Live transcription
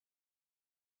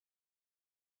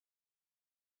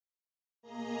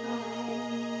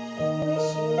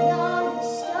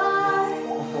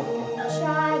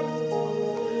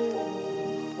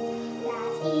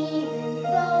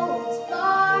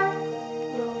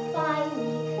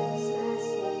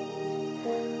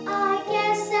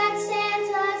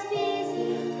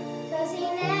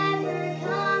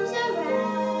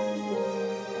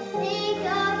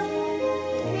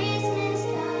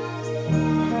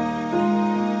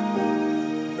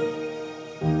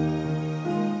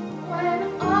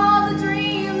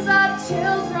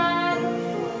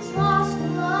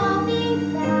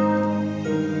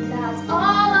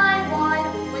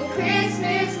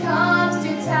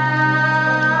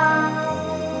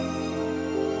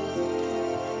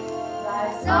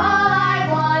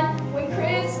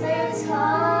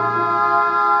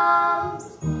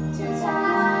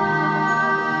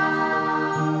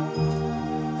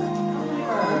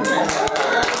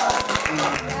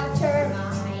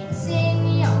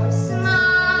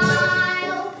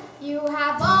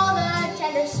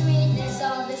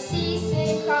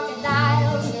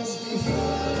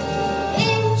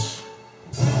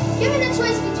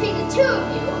two of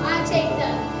you, I take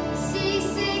the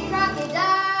seasick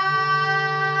crocodile.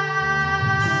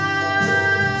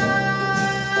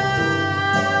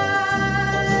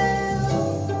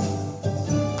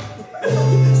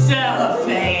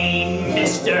 Cellophane,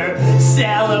 Mr.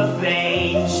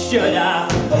 Cellophane, should have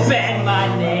been my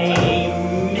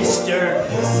name, Mr.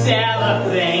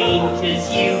 Cellophane,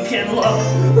 'cause you can look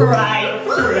right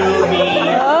through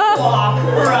me, walk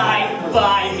right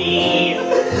by me,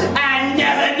 and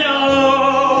never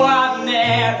know I'm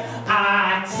there.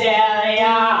 I tell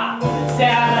ya,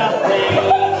 Cellophane,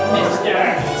 Mr.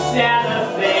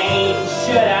 Cellophane,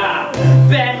 should have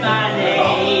been my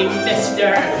name, Mr.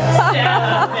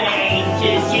 Cellophane,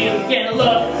 'cause you can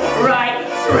look right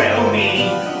through me,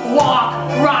 walk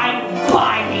right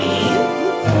by me,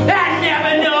 and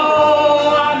never know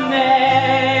I'm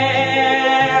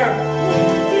there.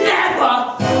 Never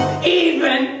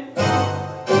even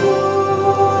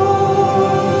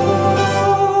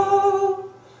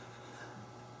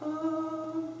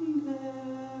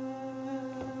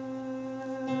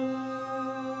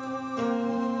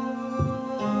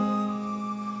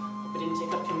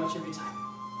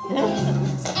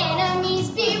Enemies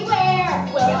beware!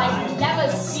 Well, I've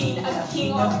never seen a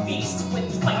king or beast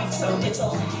with quite so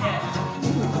little hair.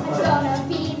 I'm gonna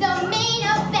be the main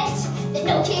event that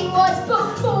no king was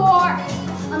before.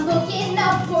 I'm looking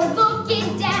up or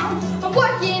looking down. I'm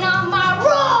working on my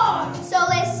roar. So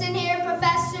listen here,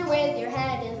 Professor, with your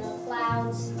head in the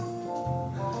clouds.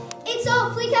 It's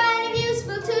awfully kind of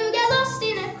useful to get lost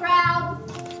in a crowd.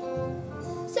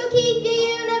 So keep your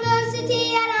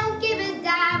university, I don't give a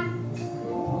damn.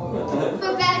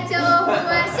 For better or for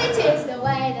worse, it is the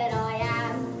way that I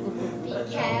am. Be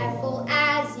careful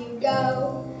as you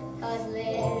go, 'cause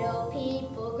little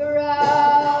people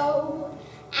grow.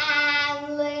 And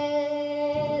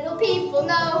little people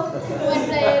know when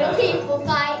little people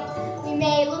fight. We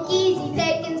may look easy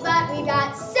pickings, but we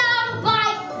got some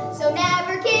bite. So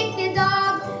never kick the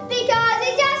dog, because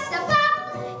he's just a pup.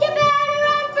 You better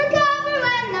run for cover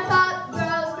when the pup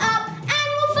grows up. And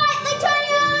we'll fight like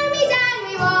 20 armies and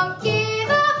we won't give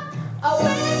up. A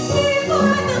whiskey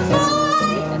for the boy.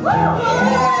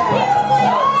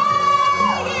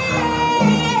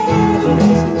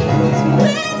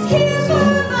 Whiskey for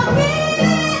the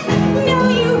women. No,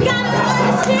 you gotta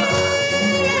understand.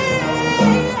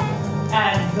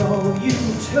 and though you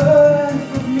turn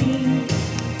from me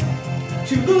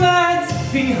to glance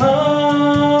behind,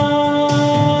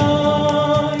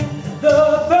 the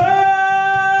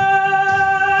phantom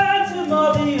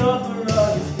of the opera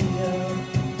is here.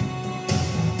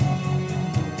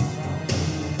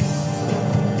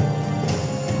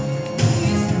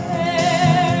 Is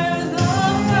there the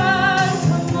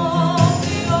phantom of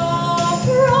the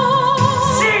opera?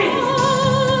 See!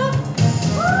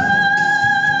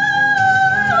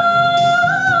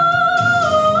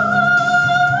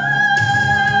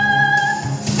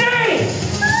 See!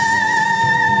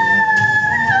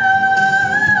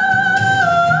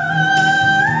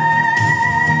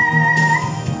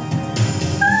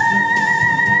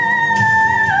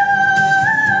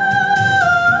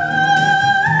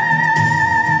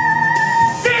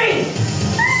 See!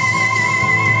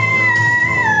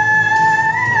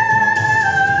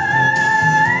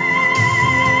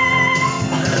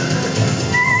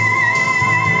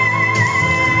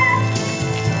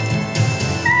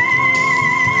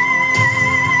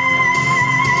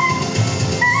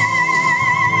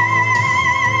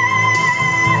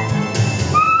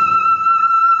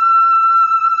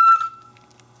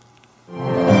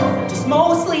 Just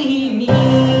mostly me.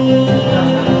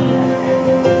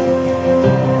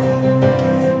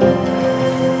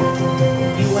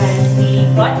 You and me,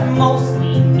 but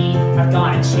mostly me, are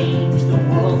gonna change the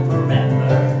world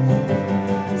forever.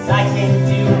 'Cause I can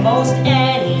do most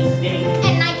anything.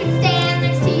 And I can stand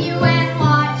next to you and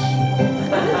watch.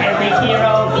 Every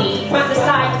hero needs a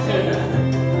sidekick.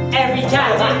 Every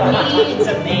captain needs a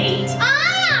mate.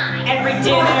 Every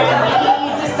dinner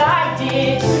needs a side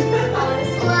dish. On a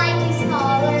slightly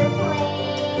smaller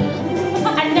plane.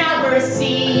 And now we're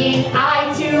seeing eye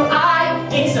to eye.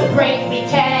 It's so great we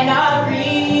can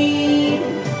agree.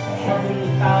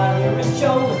 Heavenly Father has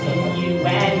chosen you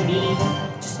and me.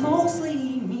 Just mostly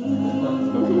me.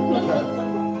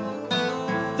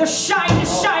 The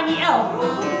shiny elf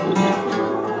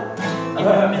in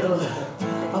the middle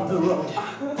of the road.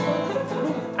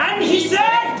 And he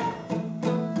said,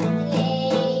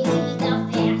 Play the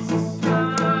best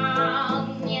song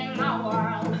in the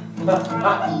world.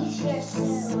 Release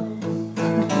yourself.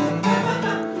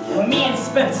 me and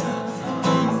Spencer,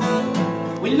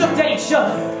 we looked at each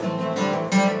other,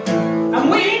 and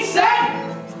we said,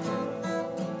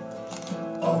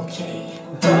 okay.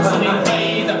 So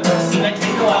anyway, the first scene I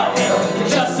take out here, it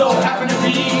just so happened to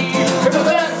be the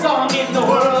best song in the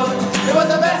world. It was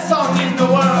the best song in the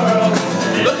world.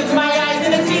 Look into my eyes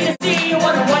and it's easy to see.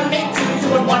 One and one make two,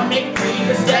 two and one make three.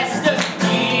 It's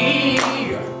destiny.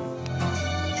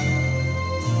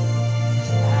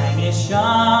 I'm a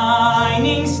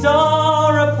shining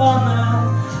star upon the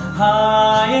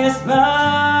highest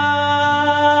bough,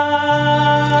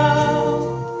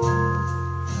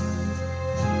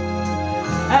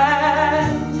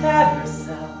 and have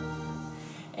yourself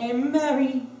a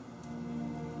merry